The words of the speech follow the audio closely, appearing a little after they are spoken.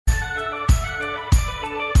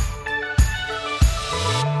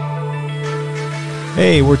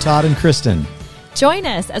Hey, we're Todd and Kristen. Join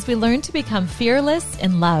us as we learn to become fearless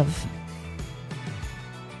in love.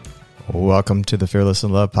 Welcome to the Fearless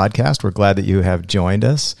in Love podcast. We're glad that you have joined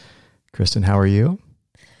us. Kristen, how are you?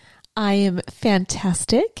 I am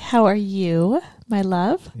fantastic. How are you, my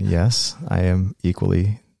love? Yes, I am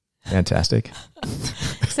equally fantastic.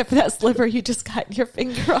 Except for that sliver you just got your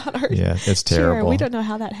finger on. Yeah, it's terrible. Sure, we don't know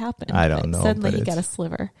how that happened. I don't know. Suddenly you got a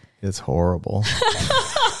sliver. It's horrible.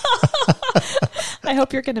 I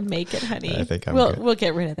hope you're going to make it, honey. I think good. We'll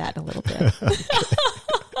get rid of that in a little bit.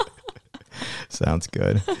 Sounds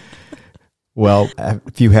good. Well,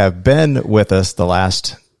 if you have been with us the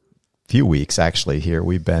last few weeks, actually, here,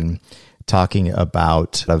 we've been talking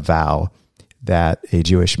about a vow that a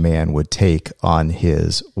Jewish man would take on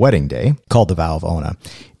his wedding day called the vow of Ona.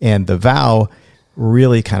 And the vow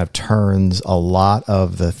really kind of turns a lot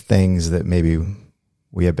of the things that maybe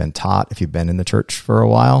we have been taught, if you've been in the church for a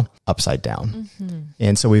while, upside down. Mm-hmm.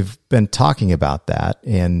 And so we've been talking about that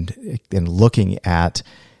and looking at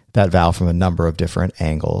that vow from a number of different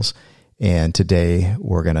angles. And today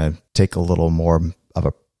we're going to take a little more of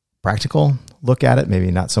a practical look at it,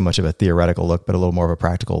 maybe not so much of a theoretical look, but a little more of a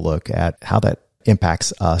practical look at how that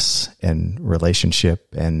impacts us and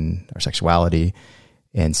relationship and our sexuality.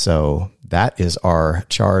 And so that is our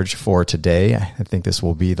charge for today. I think this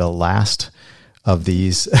will be the last of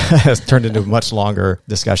these. Has turned into a much longer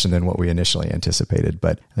discussion than what we initially anticipated,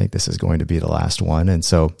 but I think this is going to be the last one. And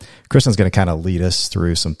so Kristen's going to kind of lead us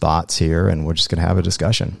through some thoughts here, and we're just going to have a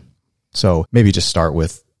discussion. So maybe just start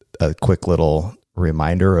with a quick little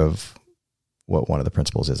reminder of what one of the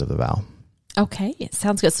principles is of the vow. Okay,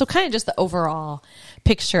 sounds good. So kind of just the overall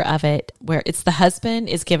picture of it, where it's the husband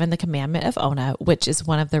is given the commandment of Ona, which is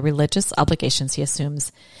one of the religious obligations he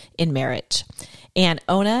assumes in marriage. And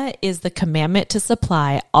Ona is the commandment to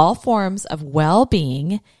supply all forms of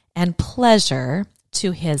well-being and pleasure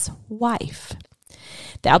to his wife.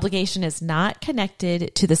 The obligation is not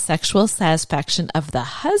connected to the sexual satisfaction of the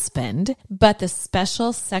husband, but the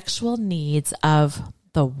special sexual needs of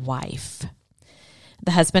the wife.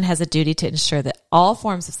 The husband has a duty to ensure that all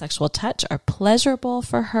forms of sexual touch are pleasurable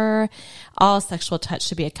for her. All sexual touch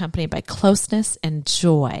should be accompanied by closeness and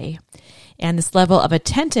joy. And this level of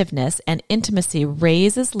attentiveness and intimacy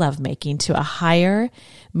raises lovemaking to a higher,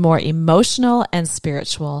 more emotional and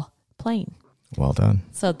spiritual plane. Well done.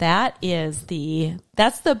 So that's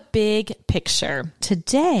the big picture.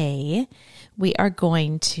 Today, we are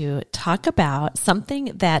going to talk about something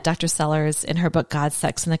that Dr. Sellers in her book, God,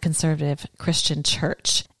 Sex, and the Conservative Christian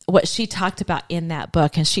Church, what she talked about in that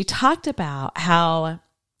book. And she talked about how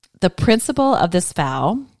the principle of this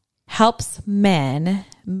vow helps men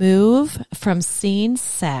move from seeing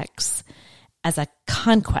sex as a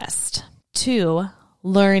conquest to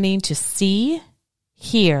learning to see,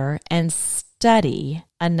 hear, and study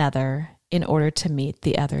another in order to meet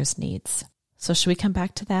the other's needs. So should we come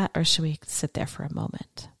back to that, or should we sit there for a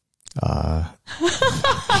moment? I'm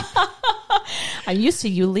used to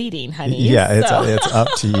you leading, honey. Yeah, so. It's up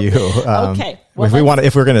to you. Okay. Well,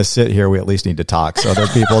 if we're going to sit here, we at least need to talk so that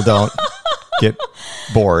people don't get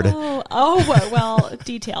bored. Well,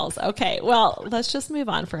 details. Okay. Well, let's just move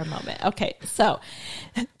on for a moment. Okay. So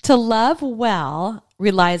to love well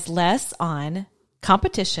relies less on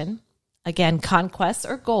competition, again, conquests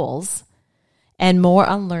or goals, and more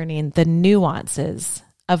on learning the nuances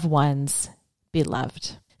of one's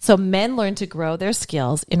beloved. So men learn to grow their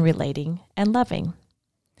skills in relating and loving.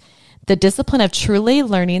 The discipline of truly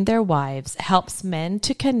learning their wives helps men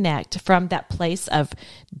to connect from that place of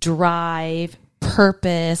drive,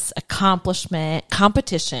 purpose, accomplishment,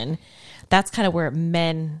 competition. That's kind of where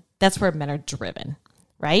men are driven,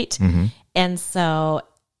 right? Mm-hmm. And so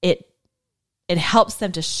it helps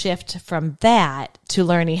them to shift from that to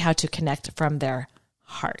learning how to connect from their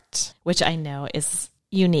heart, which I know is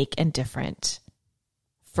unique and different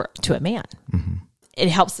to a man. Mm-hmm. It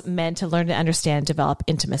helps men to learn to understand and develop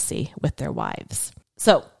intimacy with their wives.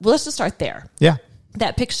 So let's just start there. Yeah.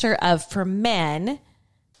 That picture of, for men,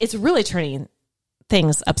 it's really turning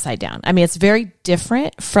things upside down. I mean, it's very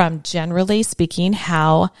different from, generally speaking,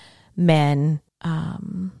 how men,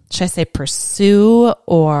 should I say, pursue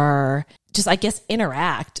or just, I guess,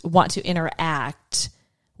 want to interact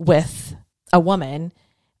with a woman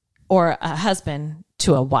or a husband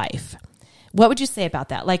to a wife. What would you say about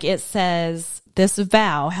that? Like, it says this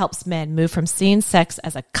vow helps men move from seeing sex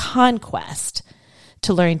as a conquest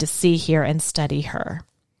to learning to see, hear, and study her.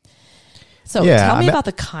 So tell me about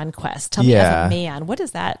the conquest. Tell me, as a man, what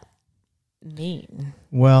does that mean?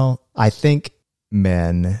 Well, I think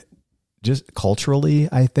men, just culturally,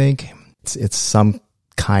 I think it's some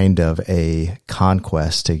kind of a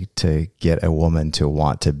conquest to get a woman to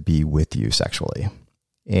want to be with you sexually.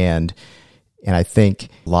 And I think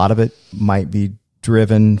a lot of it might be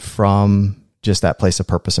driven from just that place of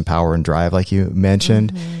purpose and power and drive, like you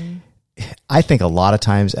mentioned. I think a lot of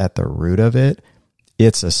times at the root of it,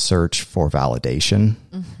 it's a search for validation,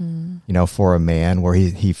 for a man where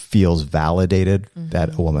he feels validated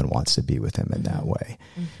that a woman wants to be with him in that way.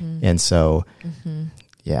 And so,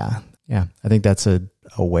 yeah, I think that's a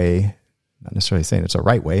way, not necessarily saying it's a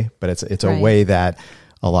right way, but it's a way that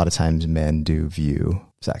a lot of times men do view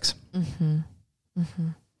sex.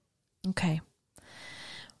 Okay.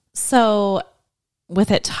 So with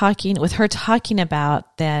her talking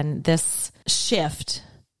about then this shift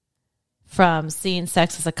from seeing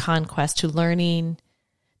sex as a conquest to learning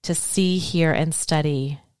to see, hear, and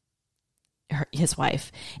study his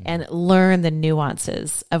wife and learn the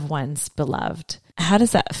nuances of one's beloved. How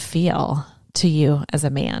does that feel to you as a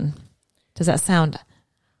man? Does that sound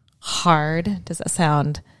hard? Does that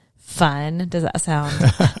sound fun? Does that sound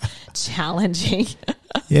challenging?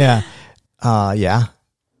 Yeah.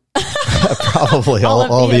 Probably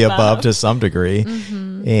all the above to some degree.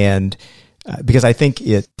 And because I think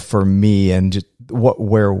it, for me, and just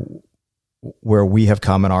where we have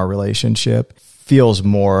come in our relationship feels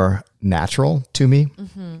more natural to me,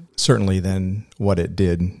 certainly than what it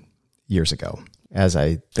did years ago. As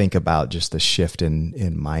I think about just the shift in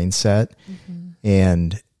mindset.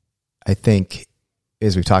 And I think,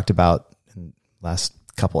 as we've talked about in the last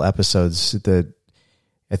couple episodes,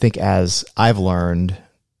 I think as I've learned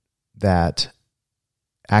that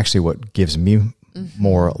actually what gives me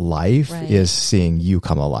more life is seeing you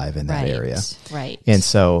come alive in that area. Right. And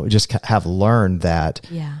so just have learned that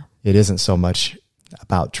it isn't so much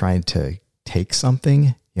about trying to take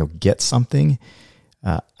something, get something,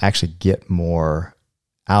 actually get more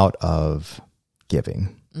out of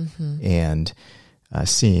giving and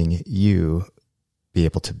seeing you be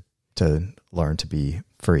able to learn to be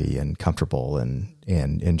free and comfortable and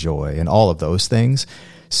enjoy and all of those things.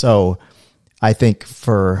 So I think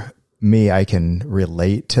for me, I can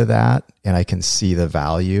relate to that and I can see the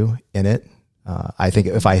value in it. I think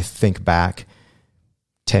if I think back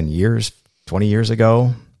 10 years, 20 years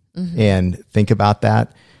ago and think about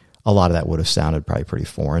that, a lot of that would have sounded probably pretty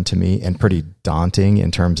foreign to me and pretty daunting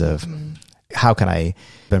in terms of how can I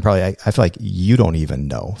feel like you don't even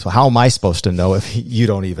know. So how am I supposed to know if you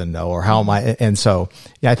don't even know, or how am I? And so,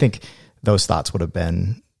 I think those thoughts would have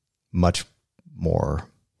been much more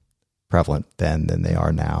prevalent then than they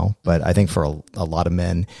are now. But I think for a lot of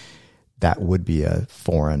men, that would be a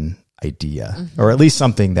foreign idea, or at least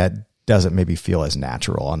something that doesn't maybe feel as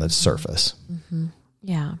natural on the surface.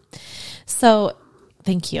 Yeah. So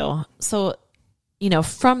thank you. So,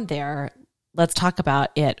 from there, let's talk about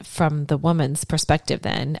it from the woman's perspective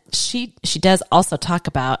then. She does also talk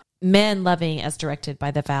about men loving as directed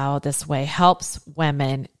by the vow this way helps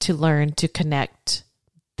women to learn to connect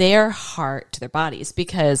their heart to their bodies,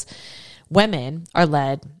 because women are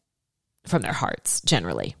led from their hearts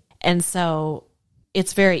generally. And so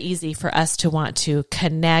it's very easy for us to want to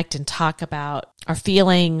connect and talk about our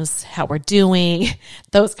feelings, how we're doing,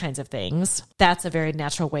 those kinds of things. That's a very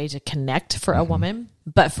natural way to connect for a woman.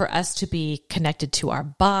 But for us to be connected to our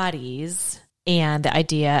bodies and the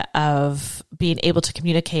idea of being able to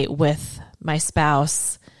communicate with my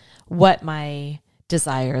spouse what my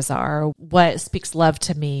desires are, what speaks love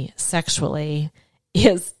to me sexually,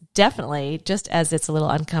 is definitely, just as it's a little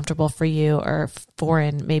uncomfortable for you or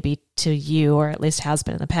foreign maybe to you, or at least has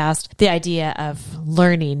been in the past, the idea of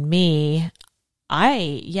learning me,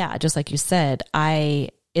 just like you said,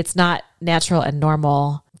 it's not natural and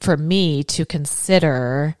normal for me to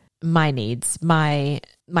consider my needs, my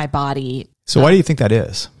body. So why do you think that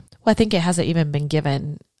is? Well, I think it hasn't even been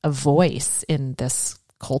given a voice in this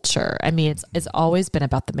culture. I mean, it's always been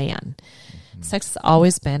about the man. Sex has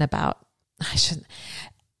always been about,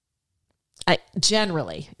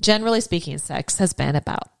 generally speaking, sex has been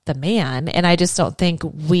about the man. And I just don't think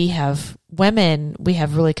we have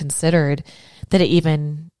really considered that it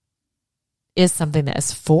even is something that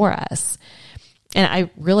is for us. And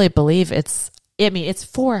I really believe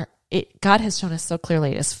God has shown us so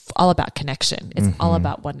clearly it's all about connection. It's all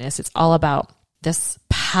about oneness. It's all about this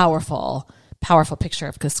powerful picture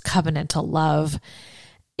of this covenantal love.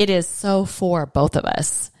 It is so for both of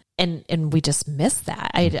us. And we just miss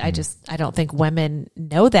that. I don't think women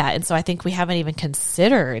know that. And so I think we haven't even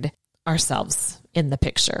considered ourselves in the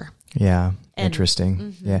picture. Yeah.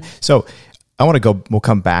 Interesting. Yeah. So we'll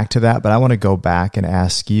come back to that, but I want to go back and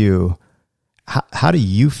ask you, how do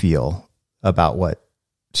you feel about what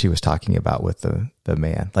she was talking about with the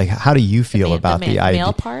man. Like, how do you feel about the idea?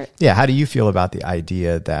 Male part? Yeah. How do you feel about the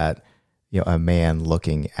idea that, a man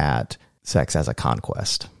looking at sex as a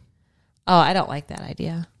conquest? Oh, I don't like that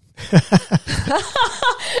idea.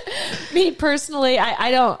 Me personally,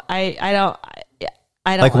 I don't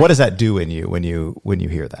like, what does that do in you when you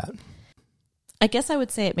hear that? I guess I would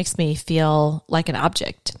say it makes me feel like an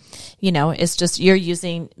object. It's just you're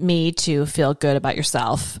using me to feel good about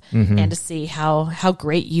yourself and to see how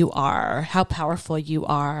great you are, how powerful you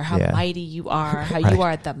are, how mighty you are, how you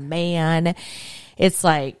are the man. It's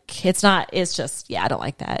like, it's just, I don't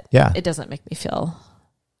like that. Yeah. It doesn't make me feel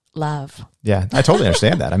love. Yeah. I totally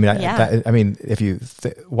understand that. I mean,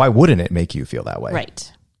 why wouldn't it make you feel that way?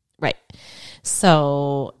 Right.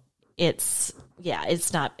 So it's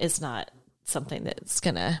not something that's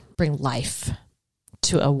going to bring life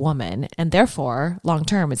to a woman, and therefore long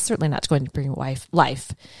term it's certainly not going to bring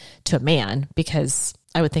life to a man, because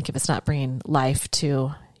I would think if it's not bringing life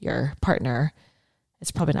to your partner,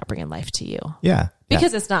 it's probably not bringing life to you.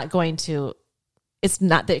 Because it's not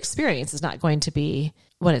the experience is not going to be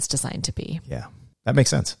what it's designed to be. Yeah, that makes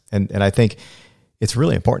sense. And I think it's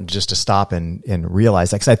really important just to stop and realize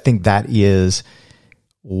that, because I think that is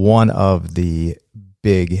one of the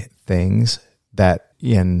big things that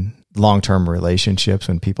in long-term relationships,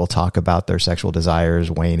 when people talk about their sexual desires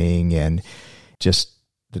waning and just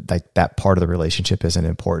like that part of the relationship isn't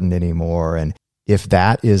important anymore. And if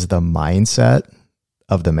that is the mindset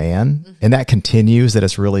of the man and that continues, that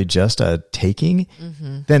it's really just a taking,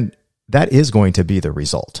 then that is going to be the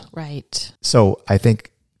result. Right. So I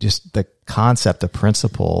think just the concept, the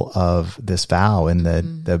principle of this vow and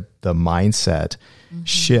the mindset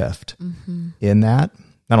shift in that,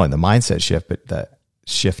 not only the mindset shift, but the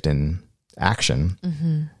shift in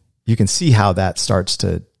action, you can see how that starts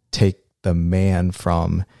to take the man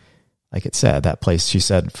from, like it said, that place, she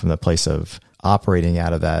said, from the place of operating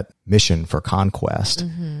out of that mission for conquest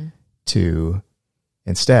to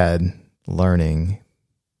instead learning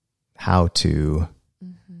how to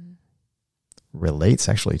relate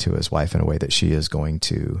sexually to his wife in a way that she is going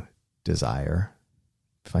to desire,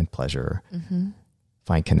 find pleasure,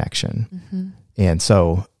 find connection. And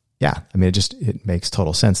so, I mean, it makes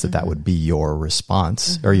total sense that that would be your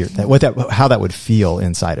response or how that would feel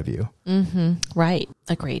inside of you. Right.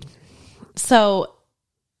 Agreed. So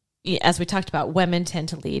as we talked about, women tend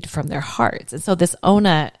to lead from their hearts. And so this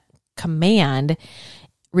Ona command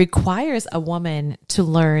requires a woman to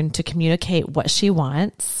learn to communicate what she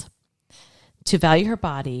wants, to value her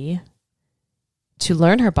body, to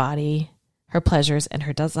learn her body, her pleasures, and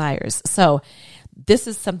her desires. So this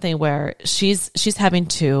is something where she's having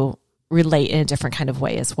to relate in a different kind of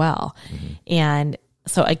way as well. And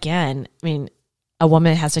so again, I mean, a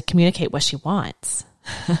woman has to communicate what she wants.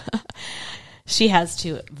 She has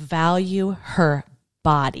to value her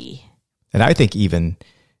body. And I think even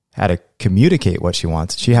how to communicate what she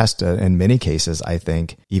wants, she has to, in many cases, I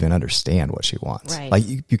think, even understand what she wants. Right. Like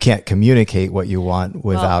you can't communicate what you want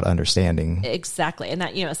without understanding. Exactly. And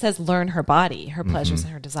that, it says learn her body, her pleasures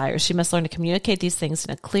and her desires. She must learn to communicate these things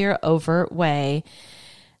in a clear, overt way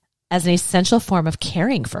as an essential form of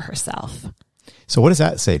caring for herself. So what does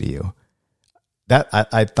that say to you? That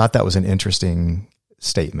I thought that was an interesting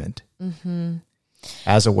statement.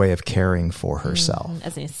 As a way of caring for herself.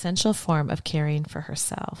 As an essential form of caring for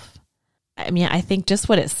herself. I mean, I think just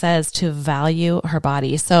what it says to value her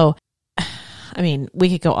body. So, I mean, we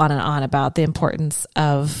could go on and on about the importance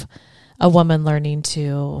of a woman learning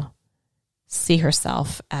to see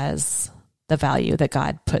herself as the value that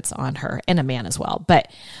God puts on her, and a man as well.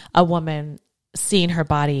 But a woman seeing her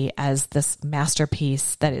body as this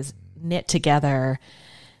masterpiece that is knit together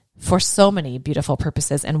for so many beautiful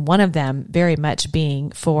purposes, and one of them very much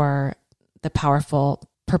being for the powerful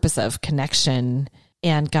purpose of connection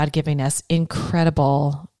and God giving us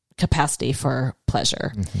incredible capacity for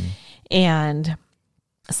pleasure. And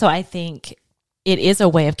so I think it is a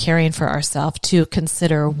way of caring for ourselves to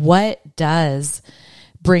consider what does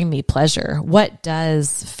bring me pleasure, what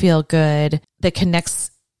does feel good, that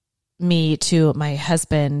connects me to my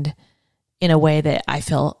husband in a way that I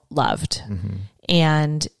feel loved.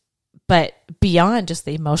 But beyond just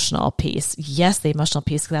the emotional piece, yes, the emotional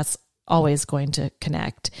piece, that's always going to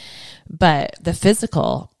connect. But the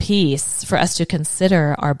physical piece, for us to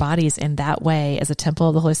consider our bodies in that way as a temple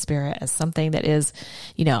of the Holy Spirit, as something that is,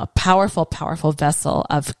 a powerful, powerful vessel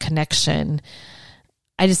of connection.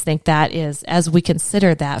 I just think that is, as we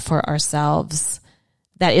consider that for ourselves,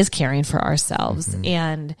 that is caring for ourselves.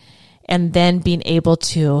 And then being able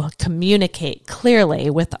to communicate clearly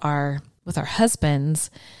with our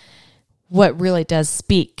husbands what really does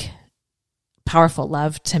speak powerful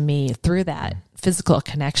love to me through that physical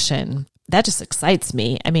connection. That just excites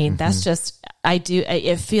me. I mean, that's just,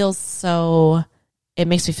 it feels so, it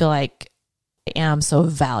makes me feel like I am so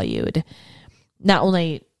valued, not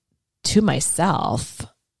only to myself,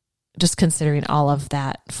 just considering all of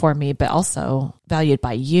that for me, but also valued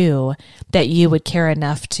by you, that you would care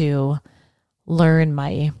enough to learn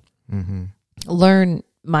my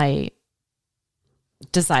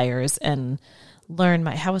desires and learn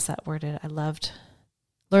my, how was that worded? I loved,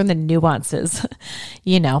 learn the nuances,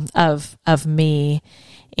 of me.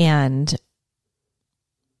 And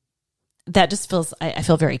that just feels, I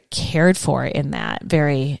feel very cared for in that,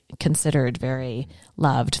 very considered, very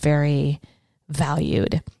loved, very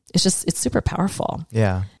valued. It's super powerful.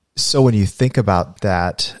 Yeah. So when you think about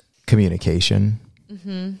that communication,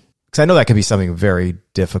 because I know that can be something very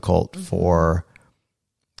difficult for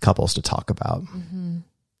couples to talk about.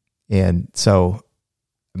 And so,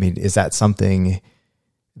 I mean, is that something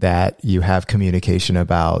that you have communication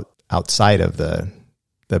about outside of the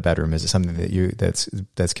bedroom? Is it something that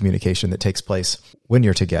that's communication that takes place when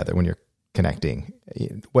you're together, when you're connecting?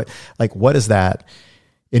 What is that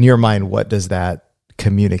in your mind? What does that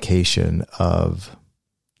communication of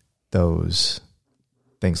those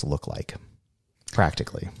things look like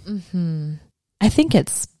practically? I think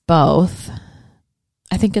it's both.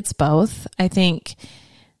 I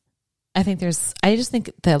just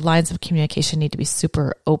think the lines of communication need to be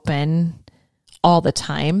super open all the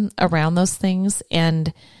time around those things.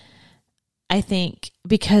 And I think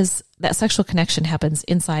because that sexual connection happens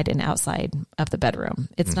inside and outside of the bedroom,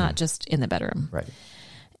 it's not just in the bedroom. Right.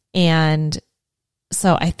 And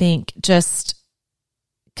so I think just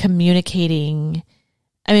communicating,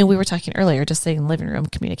 I mean, we were talking earlier, just sitting in the living room,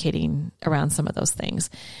 communicating around some of those things.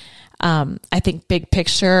 I think big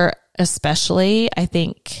picture, especially, I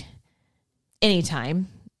think anytime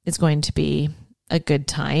is going to be a good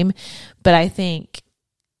time. But I think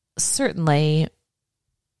certainly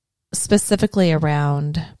specifically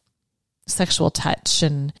around sexual touch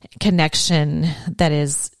and connection that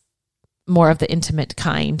is more of the intimate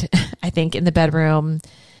kind, I think in the bedroom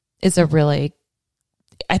is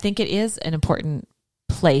I think it is an important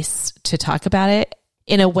place to talk about it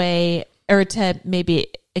in a way, or to maybe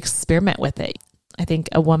experiment with it. I think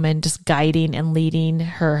a woman just guiding and leading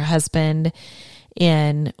her husband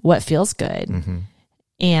in what feels good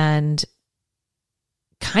and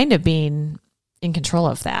kind of being in control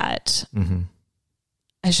of that.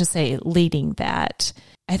 I should say leading that.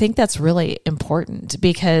 I think that's really important,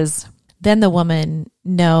 because then the woman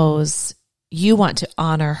knows you want to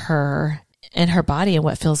honor her and her body and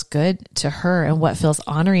what feels good to her and what feels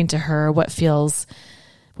honoring to her, what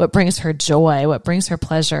brings her joy, what brings her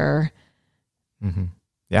pleasure.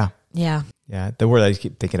 Yeah. Yeah. Yeah. The word I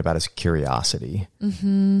keep thinking about is curiosity.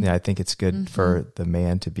 Yeah. I think it's good for the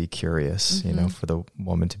man to be curious, for the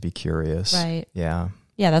woman to be curious. Right. Yeah.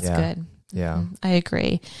 Yeah. That's good. Yeah. I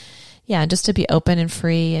agree. Yeah. Just to be open and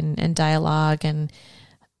free and dialogue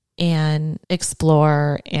and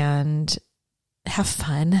explore and have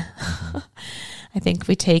fun. I think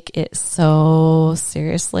we take it so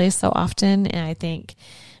seriously so often, and I think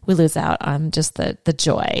we lose out on just the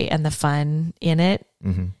joy and the fun in it.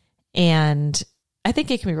 And I think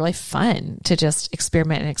it can be really fun to just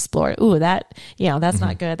experiment and explore. Ooh, that's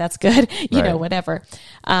not good. That's good. Whatever.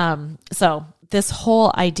 So this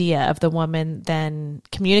whole idea of the woman then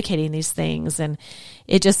communicating these things, and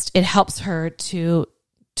it helps her to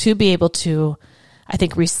be able to, I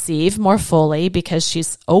think, receive more fully, because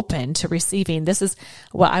she's open to receiving. This is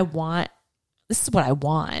what I want. This is what I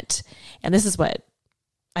want. And this is what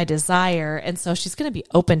I desire. And so she's going to be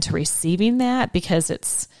open to receiving that, because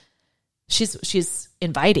she's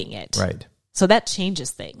inviting it. Right. So that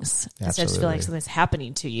changes things. Instead of feeling like something's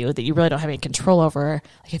happening to you that you really don't have any control over.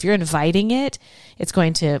 Like if you're inviting it, it's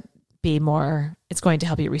going to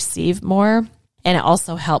help you receive more. And it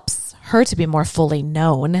also helps her to be more fully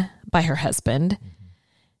known by her husband,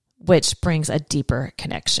 which brings a deeper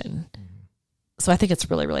connection. So I think it's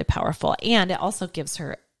really, really powerful. And it also gives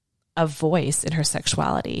her a voice in her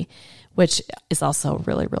sexuality, which is also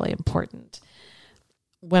really, really important.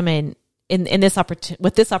 Women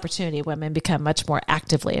with this opportunity, women become much more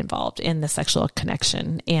actively involved in the sexual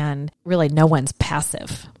connection, and really no one's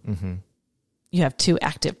passive. You have two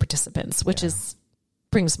active participants, which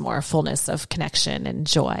brings more fullness of connection and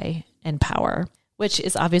joy and power, which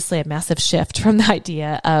is obviously a massive shift from the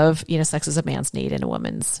idea of, sex is a man's need and a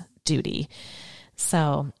woman's duty.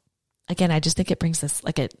 So again, I just think it brings this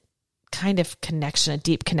like a kind of connection, a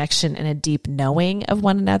deep connection and a deep knowing of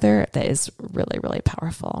one another that is really, really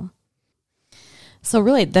powerful. So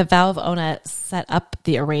really, the vow of Ona set up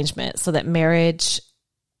the arrangement so that marriage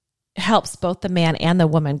helps both the man and the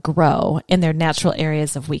woman grow in their natural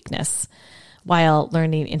areas of weakness while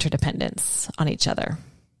learning interdependence on each other.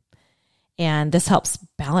 And this helps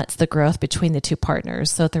balance the growth between the two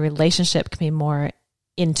partners so that the relationship can be more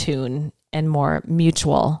in tune and more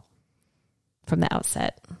mutual from the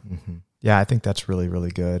outset. Mm-hmm. Yeah, I think that's really,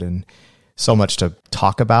 really good. And so much to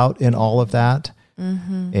talk about in all of that,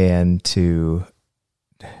 and to,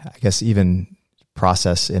 I guess, even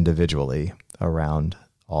process individually around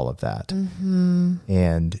all of that.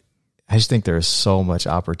 And I just think there's so much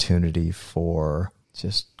opportunity for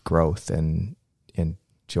just growth and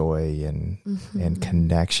joy and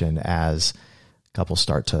connection as couples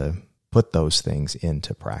start to put those things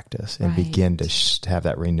into practice and begin to have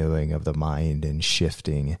that renewing of the mind and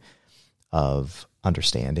shifting of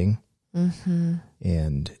understanding.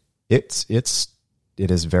 And it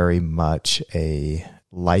is very much a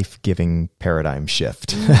life-giving paradigm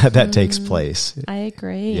shift that takes place. I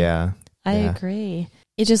agree. Yeah. I agree.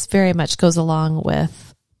 It just very much goes along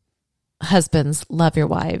with husbands, love your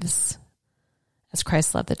wives as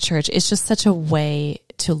Christ loved the church. It's just such a way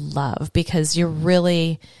to love because you're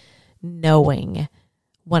really knowing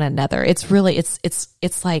one another. It's really,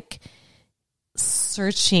 it's like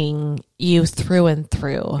searching you through and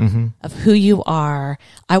through of who you are.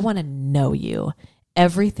 I want to know you,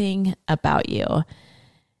 everything about you.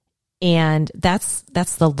 And that's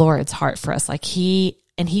the Lord's heart for us. Like he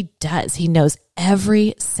knows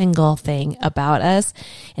every single thing about us,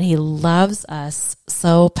 and he loves us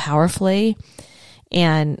so powerfully.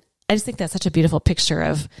 And I just think that's such a beautiful picture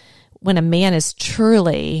of when a man is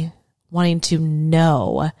truly wanting to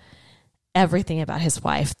know everything about his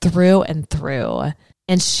wife through and through,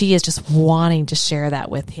 and she is just wanting to share that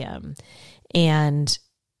with him and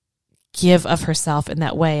give of herself in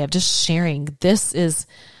that way of just sharing, this is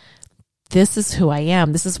who I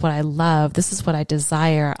am. This is what I love. This is what I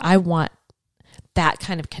desire. I want that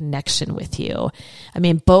kind of connection with you. I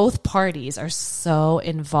mean, both parties are so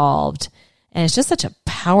involved, and it's just such a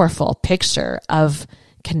powerful picture of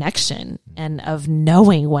connection and of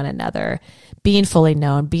knowing one another, being fully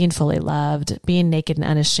known, being fully loved, being naked and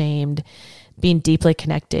unashamed, being deeply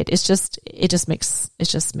connected. It just makes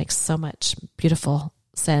so much beautiful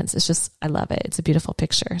sense. I love it. It's a beautiful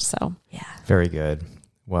picture. So yeah. Very good.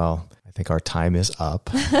 Well, I think our time is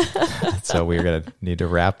up. So we're going to need to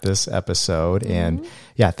wrap this episode. And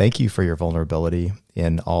yeah, thank you for your vulnerability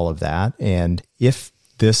in all of that. And if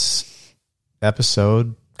this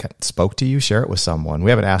episode spoke to you, share it with someone. We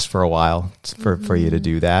haven't asked for a while for you to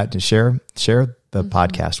do that, to share the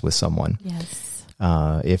podcast with someone. Yes.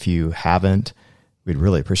 If you haven't, we'd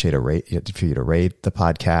really appreciate for you to rate the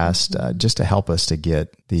podcast, just to help us to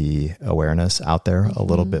get the awareness out there a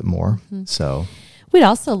little bit more. So we'd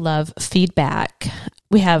also love feedback.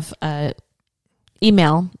 We have an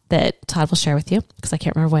email that Todd will share with you because I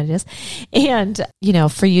can't remember what it is. And,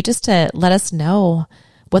 for you just to let us know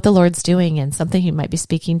what the Lord's doing and something he might be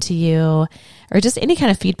speaking to you, or just any kind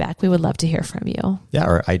of feedback. We would love to hear from you. Yeah,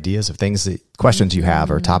 or ideas of questions you have,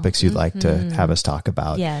 or topics you'd like to have us talk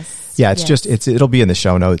about. Yes. Yeah, it'll be in the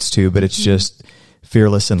show notes too, but it's just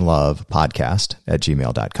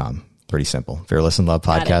fearlessinlovepodcast@gmail.com. Pretty simple.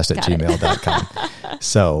 fearlessinlovepodcast@gmail.com.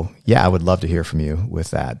 So yeah, I would love to hear from you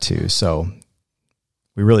with that too. So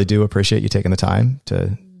we really do appreciate you taking the time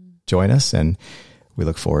to join us, and we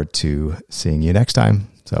look forward to seeing you next time.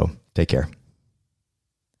 So take care.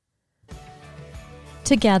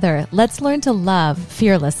 Together, let's learn to love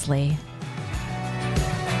fearlessly.